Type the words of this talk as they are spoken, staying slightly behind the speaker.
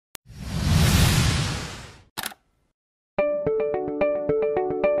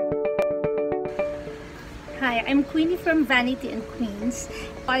Hi, I'm Queenie from Vanity and Queens.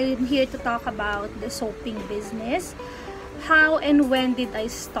 I'm here to talk about the soaping business. How and when did I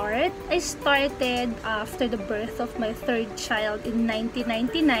start? I started after the birth of my third child in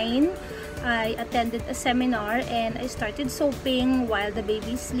 1999. I attended a seminar and I started soaping while the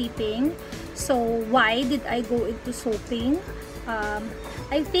baby is sleeping. So why did I go into soaping?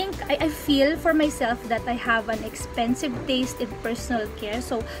 I think I feel for myself that I have an expensive taste in personal care,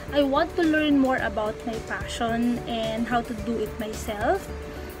 so I want to learn more about my passion and how to do it myself.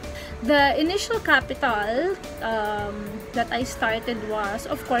 The initial capital that I started was,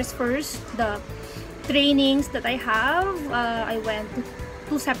 of course, first the trainings that I have. I went to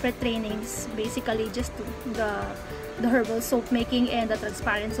two separate trainings, basically just the herbal soap making and the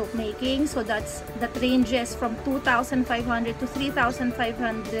transparent soap making. So that ranges from 2,500 to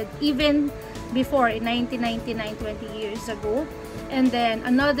 3,500 even before in 1999, 20 years ago. And then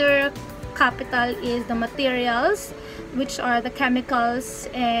another capital is the materials, which are the chemicals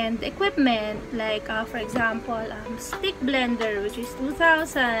and equipment, like for example, stick blender, which is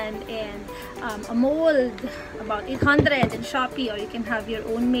 2,000, and a mold about 800 in Shopee, or you can have your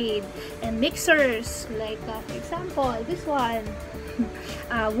own made, and mixers like for example this one,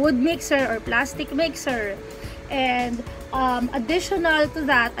 wood mixer or plastic mixer. And additional to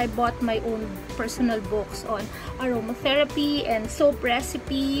that, I bought my own personal books on aromatherapy and soap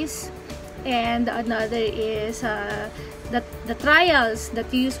recipes. And another is the trials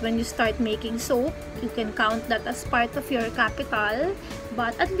that you use when you start making soap. You can count that as part of your capital,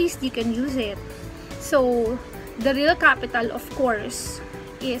 but at least you can use it. So the real capital, of course,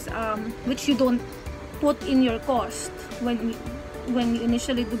 is which you don't put in your cost when you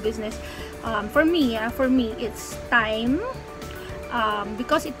initially do business. For me, it's time.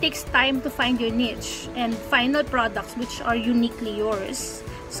 Because it takes time to find your niche and final products which are uniquely yours.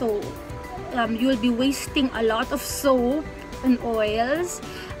 So you'll be wasting a lot of soap and oils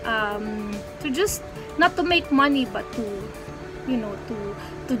to just not to make money, but to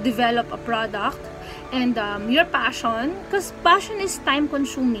to develop a product. And your passion, because passion is time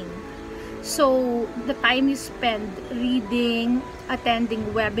consuming, so the time you spend reading, attending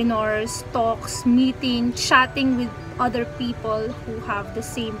webinars, talks, meeting, chatting with other people who have the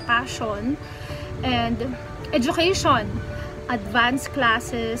same passion, and education, advanced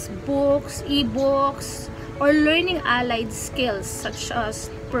classes, books, ebooks, or learning allied skills such as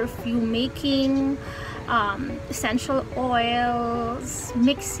perfume making, essential oils,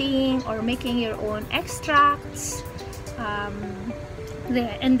 mixing or making your own extracts,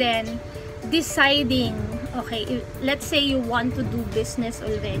 and then deciding, okay, let's say you want to do business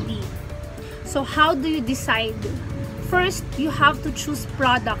already. So how do you decide? First, you have to choose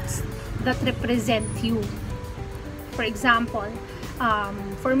products that represent you. For example,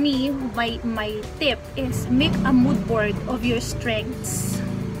 for me, my tip is make a mood board of your strengths.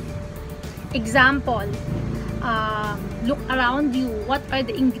 Example, look around you. What are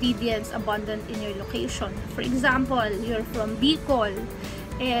the ingredients abundant in your location? For example, you're from Bicol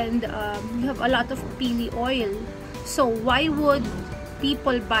and you have a lot of pili oil. So why would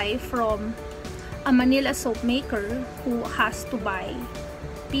people buy from a Manila soap maker who has to buy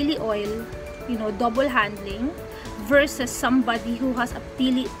pili oil, double handling, versus somebody who has a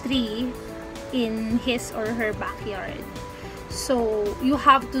pili tree in his or her backyard? So you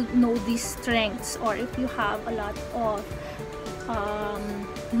have to know these strengths. Or if you have a lot of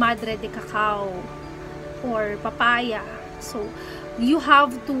madre de cacao or papaya, so you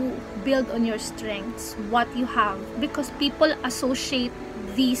have to build on your strengths, what you have, because people associate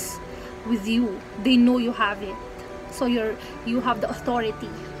these with you. They know you have it, so you have the authority.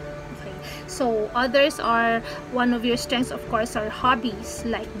 So others are, one of your strengths, of course, are hobbies.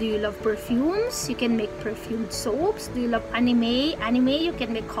 Like, do you love perfumes? You can make perfumed soaps. Do you love anime? You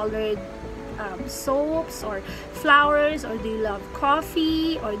can make colored soaps or flowers. Or do you love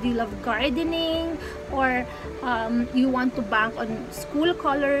coffee? Or do you love gardening? Or you want to bank on school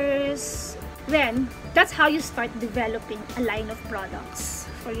colors? Then that's how you start developing a line of products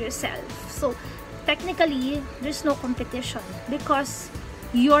for yourself. So technically, there's no competition because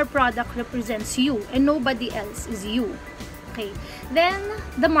your product represents you and nobody else is you. Okay, then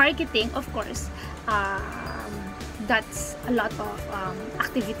the marketing, of course, that's a lot of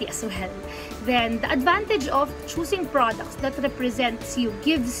activity as well. Then the advantage of choosing products that represents you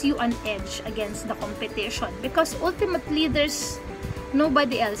gives you an edge against the competition, because ultimately there's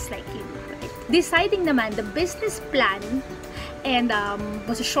nobody else like you. Right? Deciding naman the business plan, and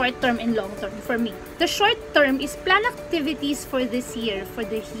was a short term and long term for me. The short term is plan activities for this year, for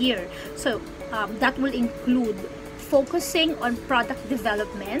the year. So that will include focusing on product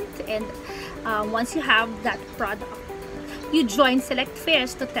development and Once you have that product, you join select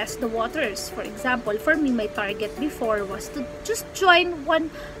fairs to test the waters. For example, for me, my target before was to just join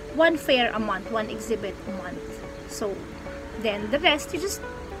one fair a month, one exhibit a month. So then the rest, you just,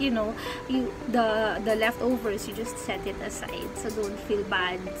 the leftovers, you just set it aside, so don't feel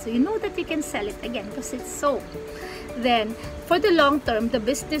bad. So you know that you can sell it again because it's soap. Then for the long term, the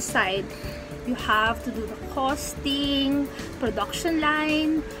business side, you have to do the costing, production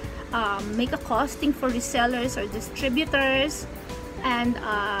line, make a costing for resellers or distributors, and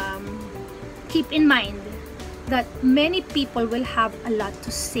keep in mind that many people will have a lot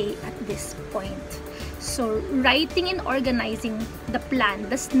to say at this point. So writing and organizing the plan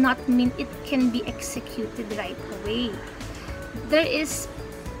does not mean it can be executed right away. There is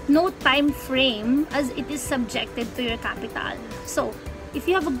no time frame as it is subjected to your capital. So if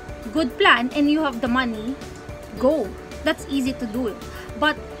you have a good plan and you have the money, go. That's easy to do.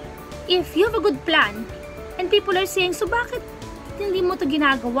 But if you have a good plan and people are saying, so bakit hindi mo to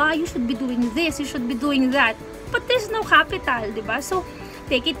ginagawa? You should be doing this, you should be doing that. But there's no capital, diba? So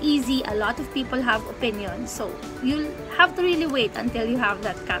take it easy. A lot of people have opinions, so you'll have to really wait until you have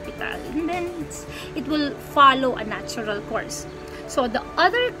that capital, and then it will follow a natural course. So the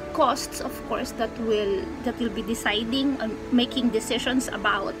other costs, of course, that will be deciding and making decisions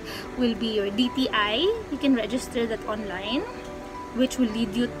about will be your DTI. You can register that online, which will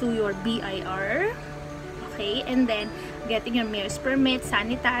lead you to your BIR, okay, and then getting your mayor's permit,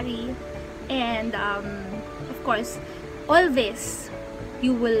 sanitary, and of course, all this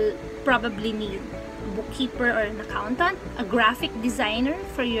you will probably need a bookkeeper or an accountant, a graphic designer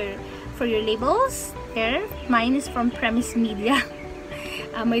for your labels. There, mine is from Premise Media,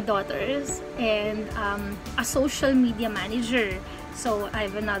 my daughter's, and a social media manager. So I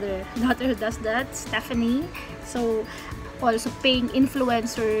have another daughter who does that, Stephanie. So also paying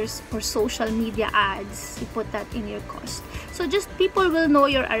influencers for social media ads, you put that in your cost. So just people will know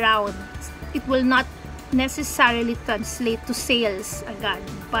you're around. It will not necessarily translate to sales agad,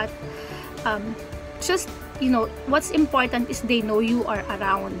 but just, what's important is they know you are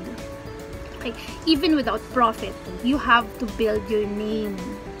around. Okay, even without profit, you have to build your name,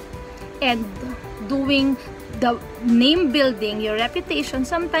 and doing the name building, your reputation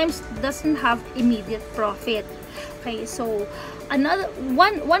sometimes doesn't have immediate profit. Okay, so another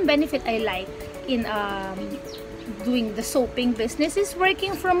one benefit I like in doing the soaping business is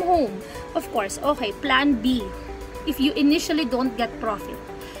working from home. Of course, okay, plan B. If you initially don't get profit,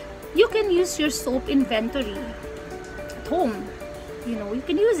 you can use your soap inventory at home. You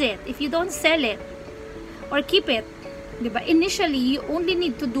can use it if you don't sell it or keep it. Diba? Initially, you only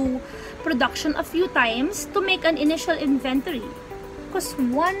need to do production a few times to make an initial inventory, because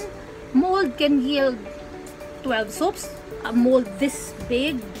one mold can yield 12 soaps. A mold this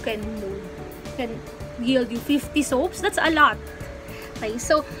big can yield you 50 soaps. That's a lot. Okay,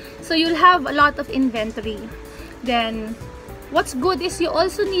 so you'll have a lot of inventory. Then what's good is you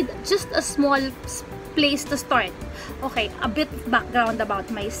also need just a small place to start. Okay, a bit of background about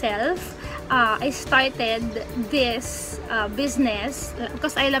myself. I started this business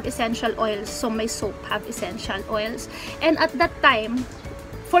because I love essential oils, so my soap have essential oils, and at that time,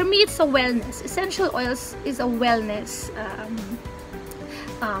 for me, it's a wellness. Essential oils is a wellness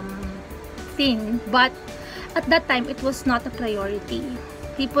thing, but at that time it was not a priority.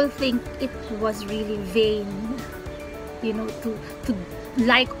 People think it was really vain, to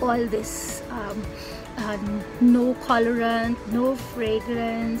like all this no colorant, no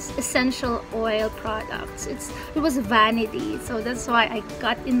fragrance, essential oil products. It was vanity. So that's why I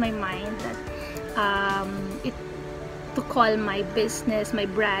got in my mind that to call my business, my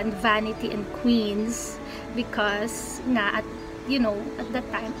brand, Vanity and Queens, because at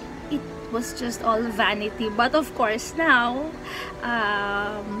that time it was just all vanity. But of course now,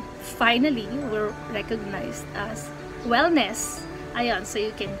 finally, we're recognized as wellness. Ayan, so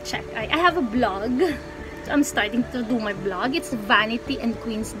you can check. I have a blog. I'm starting to do my blog. It's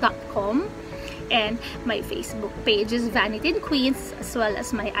vanityandqueens.com, and my Facebook page is Vanity and Queens, as well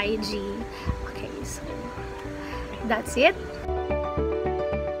as my IG. Okay, so that's it.